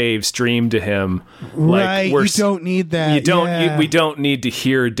describing Dave's dream to him, like, you don't need that. We don't need to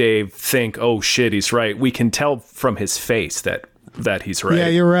hear Dave think, "Oh shit, he's right." We can tell from his face that he's right. Yeah,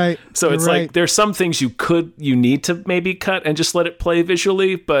 you're right. So it's like there's some things you need to maybe cut and just let it play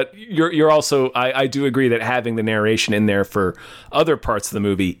visually, but you're also I do agree that having the narration in there for other parts of the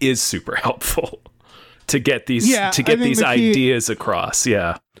movie is super helpful to get these ideas across.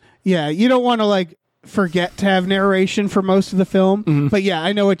 Yeah. Yeah, you don't want to like forget to have narration for most of the film, but yeah,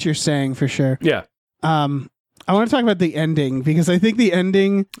 I know what you're saying for sure. Yeah. I want to talk about the ending because I think the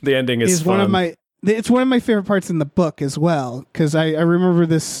ending is fun. It's one of my favorite parts in the book as well, because I remember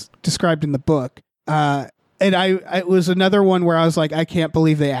this described in the book. And it was another one where I was like, I can't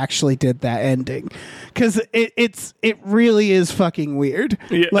believe they actually did that ending. Because it really is fucking weird.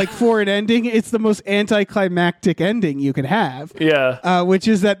 Yeah. Like, for an ending, it's the most anticlimactic ending you could have. Yeah. Which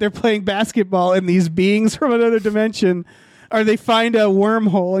is that they're playing basketball and these beings from another dimension, or they find a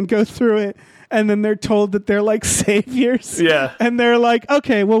wormhole and go through it. And then they're told that they're like saviors. Yeah. And they're like,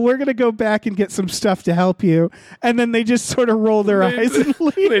 okay, well, we're going to go back and get some stuff to help you. And then they just sort of roll their eyes and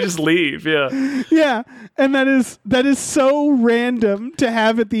leave. They just leave. Yeah. Yeah. And that is so random to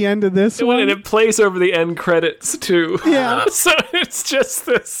have at the end of this one. And it plays over the end credits too. Yeah. So it's just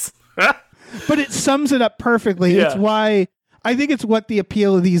this. But it sums it up perfectly. Yeah. It's why I think it's what the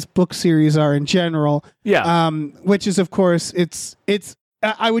appeal of these book series are in general. Yeah. Which is, of course, it's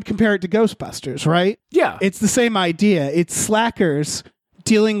I would compare it to Ghostbusters, right? Yeah. It's the same idea. It's slackers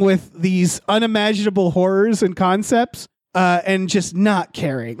dealing with these unimaginable horrors and concepts and just not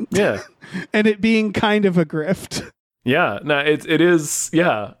caring. Yeah. And it being kind of a grift. Yeah. No, it is.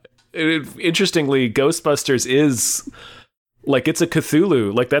 Yeah. Interestingly, Ghostbusters is like, it's a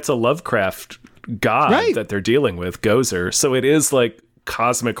Cthulhu. Like, that's a Lovecraft god that they're dealing with, Gozer. So it is like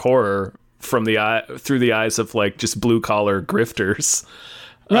cosmic horror from through the eyes of like just blue collar grifters.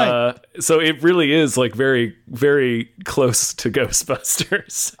 Right. So it really is like very, very close to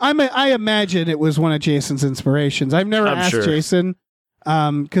Ghostbusters. I imagine it was one of Jason's inspirations. I've never asked Jason,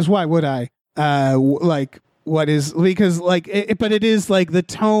 because why would I? But it is like the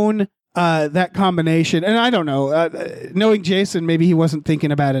tone, that combination, and I don't know. Knowing Jason, maybe he wasn't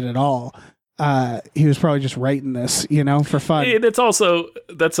thinking about it at all. He was probably just writing this, for fun.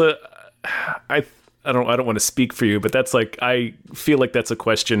 I don't want to speak for you, but that's like, I feel like that's a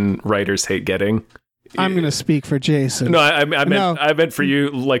question writers hate getting. I'm going to speak for Jason. No, I meant for you,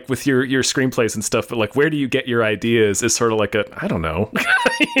 like with your screenplays and stuff, but like, where do you get your ideas is sort of like I don't know.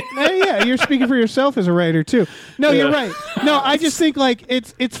 Yeah, you're speaking for yourself as a writer too. No, you're right. No, I just think like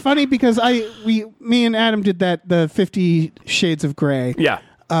it's funny because me and Adam did the 50 Shades of Grey. Yeah.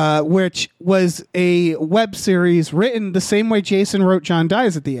 Which was a web series written the same way Jason wrote John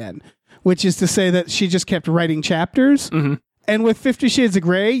Dies at the end, which is to say that she just kept writing chapters. Mm-hmm. And with 50 Shades of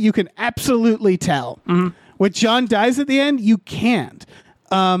Grey, you can absolutely tell. Mm-hmm. With John Dies at the end, you can't.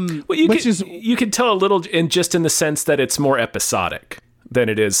 You can tell a little in the sense that it's more episodic than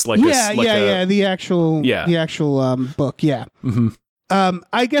it is like the actual book. Yeah. Mm-hmm.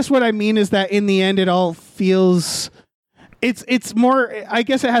 I guess what I mean is that in the end, it all feels. It's more. I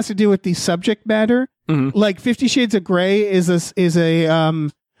guess it has to do with the subject matter. Mm-hmm. Like 50 Shades of Grey is a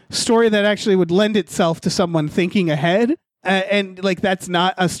story that actually would lend itself to someone thinking ahead. And like that's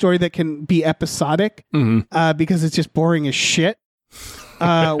not a story that can be episodic because it's just boring as shit.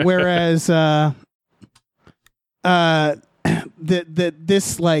 Whereas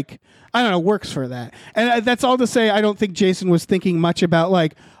this like I don't know works for that, and that's all to say. I don't think Jason was thinking much about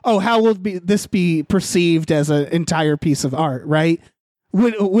like, oh, how will this be perceived as an entire piece of art, right?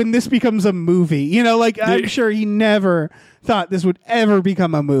 When this becomes a movie, I'm sure he never thought this would ever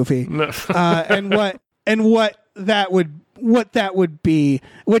become a movie. No. and what that would be,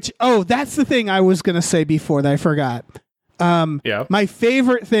 which, that's the thing I was going to say before that I forgot. My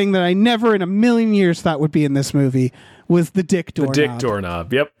favorite thing that I never in a million years thought would be in this movie was the dick doorknob. The dick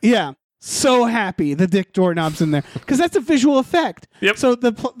doorknob, yep. Yeah. So happy the dick doorknob's in there because that's a visual effect. Yep. So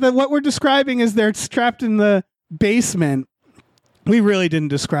what we're describing is they're trapped in the basement. We really didn't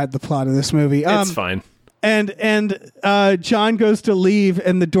describe the plot of this movie. It's fine. And John goes to leave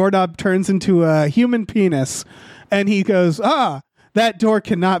and the doorknob turns into a human penis and he goes, that door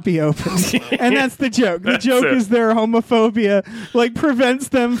cannot be opened. And that's the joke. The joke is their homophobia like prevents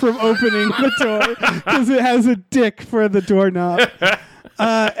them from opening the door because it has a dick for the doorknob.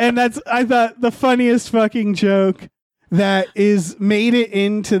 And that's, I thought, the funniest fucking joke that is made it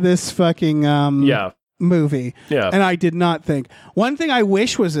into this fucking movie. Yeah. And I did not think. One thing I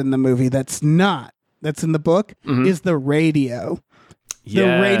wish was in the movie that's in the book is the radio. Yes.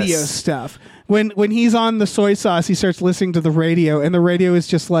 The radio stuff. When he's on the soy sauce, he starts listening to the radio, and the radio is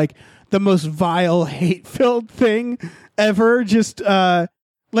just like the most vile, hate-filled thing ever. Just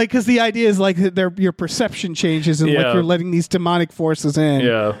because the idea is like your perception changes, and like you're letting these demonic forces in.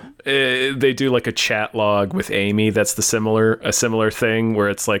 Yeah, they do like a chat log with Amy. That's a similar thing where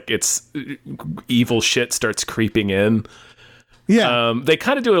it's like evil shit starts creeping in. Yeah, they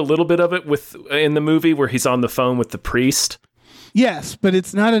kind of do a little bit of it in the movie where he's on the phone with the priest. Yes, but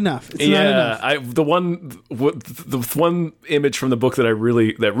it's not enough. It's not enough. The one image from the book that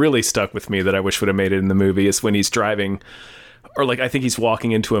really stuck with me that I wish would have made it in the movie is when he's driving, or like I think he's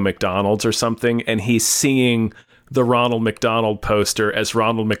walking into a McDonald's or something, and he's seeing the Ronald McDonald poster as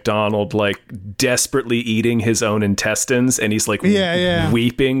Ronald McDonald like desperately eating his own intestines, and he's like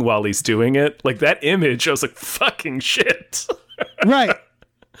weeping while he's doing it. Like that image, I was like, fucking shit. Right.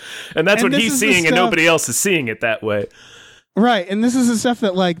 And that's what he's seeing, and nobody else is seeing it that way. Right, and this is the stuff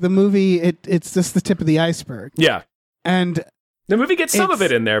that, like, the movie, it's just the tip of the iceberg. Yeah. And the movie gets some of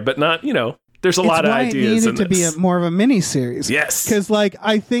it in there, but not, there's a lot of ideas in this. It needed to be more of a mini-series. Yes. Because, like,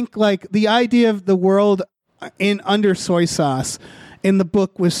 I think, like, the idea of the world under soy sauce in the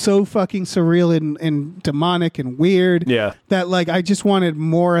book was so fucking surreal and demonic and weird that, like, I just wanted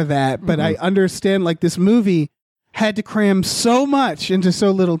more of that. But I understand, like, this movie had to cram so much into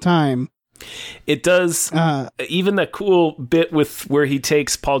so little time. It does. Even that cool bit with where he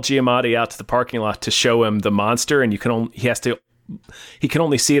takes Paul Giamatti out to the parking lot to show him the monster, and he has to he can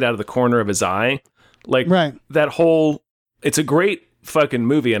only see it out of the corner of his eye. Like Right. that whole, it's a great fucking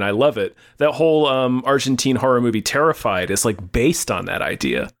movie and I love it. That whole Argentine horror movie Terrified is like based on that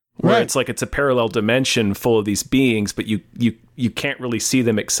idea. Where Right. it's like it's a parallel dimension full of these beings, but you can't really see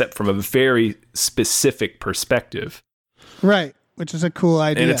them except from a very specific perspective. Right. Which is a cool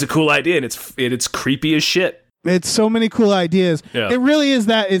idea. And it's a cool idea, and it's creepy as shit. It's so many cool ideas. Yeah. It really is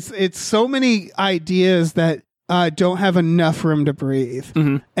that. It's so many ideas that don't have enough room to breathe,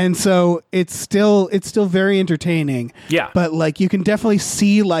 and so it's still very entertaining. Yeah. But like you can definitely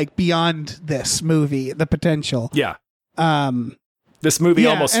see like beyond this movie the potential. Yeah. Um. This movie Yeah,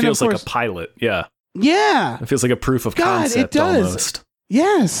 almost and feels of like course- a pilot. Yeah. Yeah. It feels like a proof of God, it concept does. almost.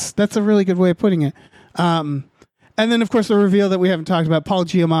 Yes, that's a really good way of putting it. And then, of course, the reveal that we haven't talked about, Paul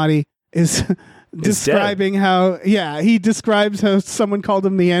Giamatti is describing how, he describes how someone called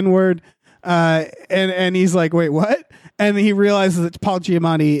him the N-word, and he's like, wait, what? And he realizes that Paul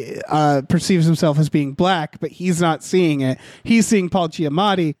Giamatti perceives himself as being black, but he's not seeing it. He's seeing Paul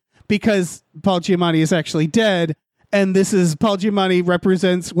Giamatti because Paul Giamatti is actually dead, and this is Paul Giamatti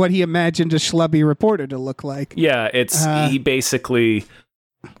represents what he imagined a schlubby reporter to look like. Yeah, it's he basically,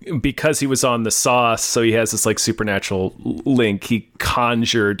 because he was on the sauce, so he has this like supernatural link. He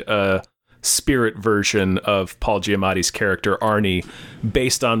conjured a spirit version of Paul Giamatti's character Arnie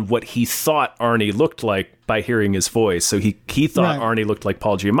based on what he thought Arnie looked like by hearing his voice. So he thought Right. Arnie looked like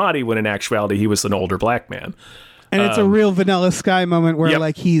Paul Giamatti when in actuality he was an older black man. And it's a real Vanilla Sky moment where Yep.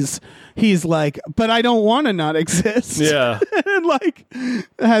 like he's like, but I don't want to not exist. Yeah. And like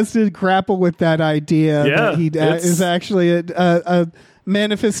has to grapple with that idea Yeah, that he it's- is actually a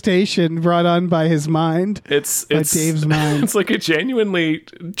manifestation brought on by his mind. It's Dave's mind. It's like a genuinely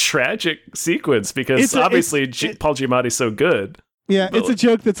tragic sequence because obviously Paul Giamatti's so good. Yeah, it's a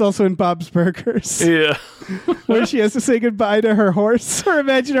joke that's also in Bob's Burgers, Yeah. where she has to say goodbye to her horse, her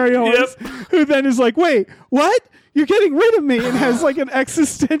imaginary horse, who then is like, wait, what? You're getting rid of me, and has like an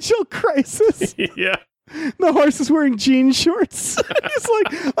existential crisis. Yeah. The horse is wearing jean shorts. He's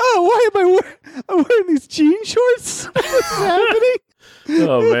like, oh, why am I'm wearing these jean shorts? What's happening?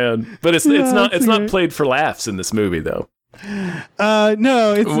 Oh man. But it's not that's great. played for laughs in this movie though.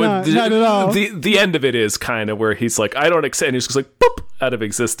 No, it's not at all. The end of it is kind of where he's like, I don't accept, and he's just like, boop, out of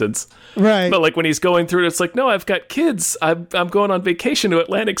existence. Right. But like when he's going through it, it's like, no, I've got kids. I'm going on vacation to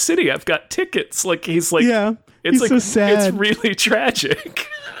Atlantic City. I've got tickets. Like he's like, Yeah, it's he's like so sad. It's really tragic.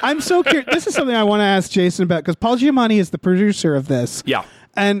 I'm so curious. This is something I want to ask Jason about because Paul Giamatti is the producer of this. Yeah.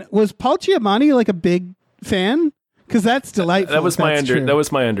 And was Paul Giamatti like a big fan? Because that's delightful. That was my true. that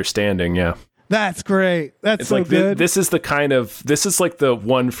was my understanding. Yeah. That's great. That's It's so like good. this is like the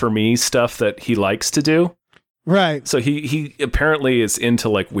one for me stuff that he likes to do. Right. So he apparently is into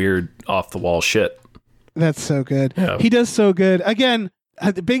like weird off the wall shit. That's so good. Yeah. He does so good. Again,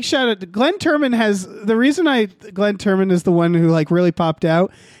 the big shout out to Glenn Turman has the reason Glenn Turman is the one who like really popped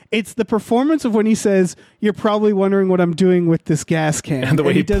out. It's the performance of when he says, "You're probably wondering what I'm doing with this gas can," And the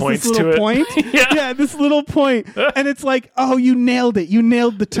way he does points this to little it. point. Yeah. This little point, and it's like, oh, you nailed it. You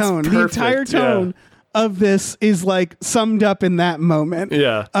nailed the tone. The perfect, entire tone of this is like summed up in that moment.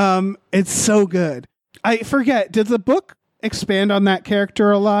 Yeah. It's so good. I forget. Did the book expand on that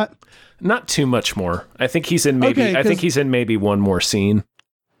character a lot? Not too much more. I think he's in maybe. Okay, I think 'cause- he's in maybe one more scene.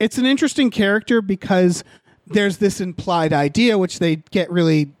 It's an interesting character because there's this implied idea which they get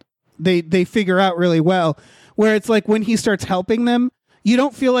really they figure out really well, where it's like when he starts helping them, you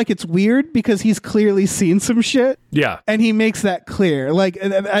don't feel like it's weird because he's clearly seen some shit Yeah. and he makes that clear. Like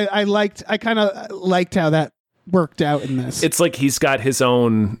I kind of liked how that worked out in this. It's like he's got his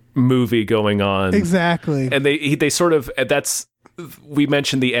own movie going on. Exactly. And they sort of, we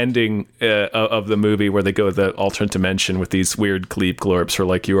mentioned the ending of the movie where they go to the alternate dimension with these weird Glebe glorps who are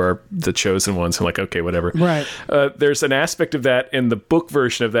like, you are the chosen ones. I'm like, okay, whatever. Right. There's an aspect of that in the book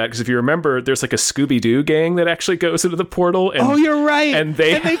version of that, because if you remember, there's like a Scooby-Doo gang that actually goes into the portal. And, oh, you're right. And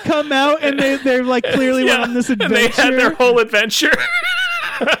they come out and they're like clearly went on this adventure. And they had their whole adventure.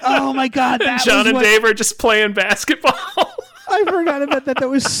 Oh my God. That John was and what- Dave are just playing basketball. I forgot about that. That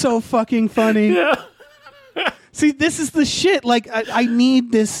was so fucking funny. Yeah. See, this is the shit. Like, I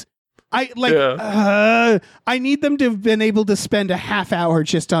need this. I need them to have been able to spend a half hour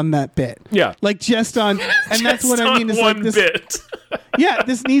just on that bit. Yeah. Like just on, and that's what I mean. Is one like this. bit. Yeah,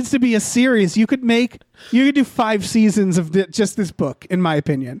 this needs to be a series. You could do 5 seasons of just this book, in my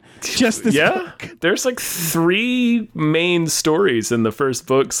opinion. Just this book. There's like 3 main stories in the first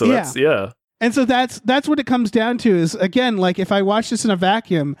book, so that's And so that's what it comes down to is, again, like if I watch this in a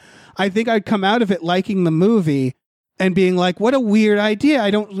vacuum, I think I'd come out of it liking the movie and being like, what a weird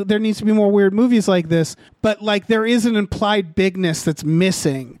idea. There needs to be more weird movies like this. But like, there is an implied bigness that's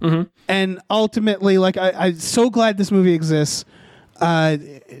missing. Mm-hmm. And ultimately, like, I'm so glad this movie exists.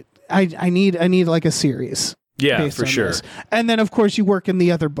 I need like a series. Yeah, for sure. This. And then, of course, you work in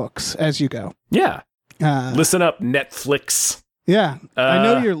the other books as you go. Yeah. Listen up, Netflix. Yeah. I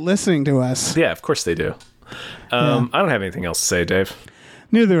know you're listening to us. Yeah, of course they do. I don't have anything else to say, Dave.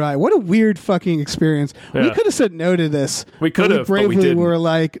 Neither do I. What a weird fucking experience. Yeah. We could have said no to this. We could have, bravely but we didn't. Were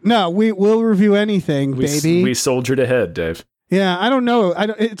like, no, we'll review anything, baby. We soldiered ahead, Dave. Yeah, I don't know.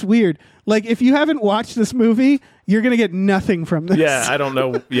 It's weird. Like, if you haven't watched this movie, you're going to get nothing from this. Yeah, I don't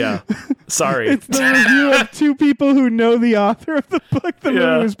know. Yeah. Sorry. It's the review of two people who know the author of the book the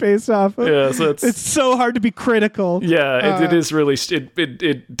movie was based off of. Yeah, so it's so hard to be critical. Yeah, it is really,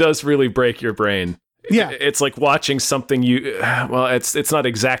 it does really break your brain. Yeah. It's like watching something it's not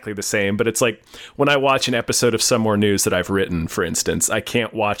exactly the same, but it's like when I watch an episode of Some More News that I've written, for instance, I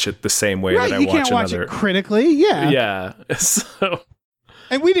can't watch it the same way that I watch another. You can't watch it critically. Yeah. Yeah. So...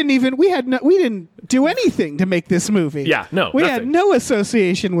 And we didn't do anything to make this movie. Yeah, no, we had no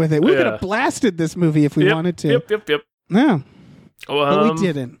association with it. We could have blasted this movie if we wanted to. Yep. No,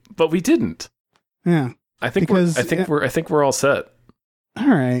 but we didn't. Yeah, I think we're all set. All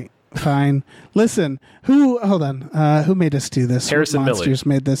right, fine. Listen, hold on. Who made us do this? Harris and Monsters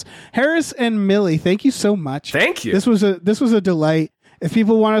Millie made this. Harris and Millie, thank you so much. Thank you. This was a delight. If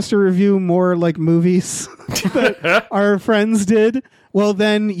people want us to review more like movies that our friends did, well,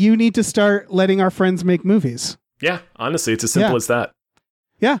 then you need to start letting our friends make movies. Yeah, honestly, it's as simple as that.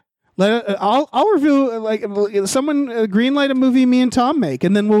 Yeah, I'll review like someone greenlight a movie me and Tom make,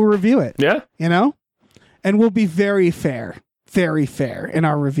 and then we'll review it. Yeah, and we'll be very fair in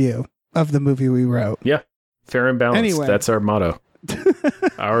our review of the movie we wrote. Yeah, fair and balanced. Anyway. That's our motto.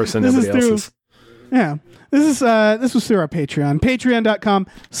 Ours and nobody else's. Yeah. This was through our Patreon.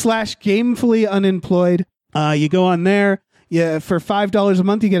 Patreon.com/gamefullyunemployed. You go on there. Yeah, for $5 a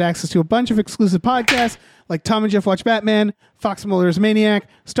month, you get access to a bunch of exclusive podcasts like Tom and Jeff Watch Batman, Fox Mulder's Maniac,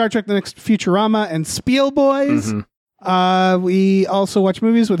 Star Trek The Next Futurama, and Spiel Boys. Mm-hmm. We also watch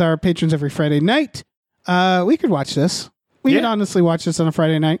movies with our patrons every Friday night. We could watch this. We could honestly watch this on a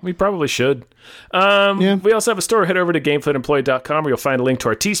Friday night. We probably should. We also have a store. Head over to GameFullyUnemployed.com where you'll find a link to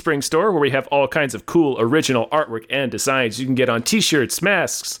our Teespring store where we have all kinds of cool original artwork and designs you can get on t-shirts,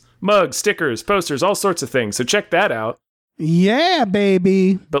 masks, mugs, stickers, posters, all sorts of things. So check that out. Yeah,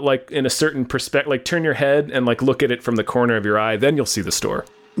 baby. But like in a certain perspective, like turn your head and like look at it from the corner of your eye. Then you'll see the store.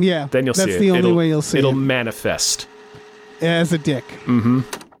 Yeah. Then you'll see it. That's the only way you'll see it. It'll manifest. As a dick. Mm-hmm.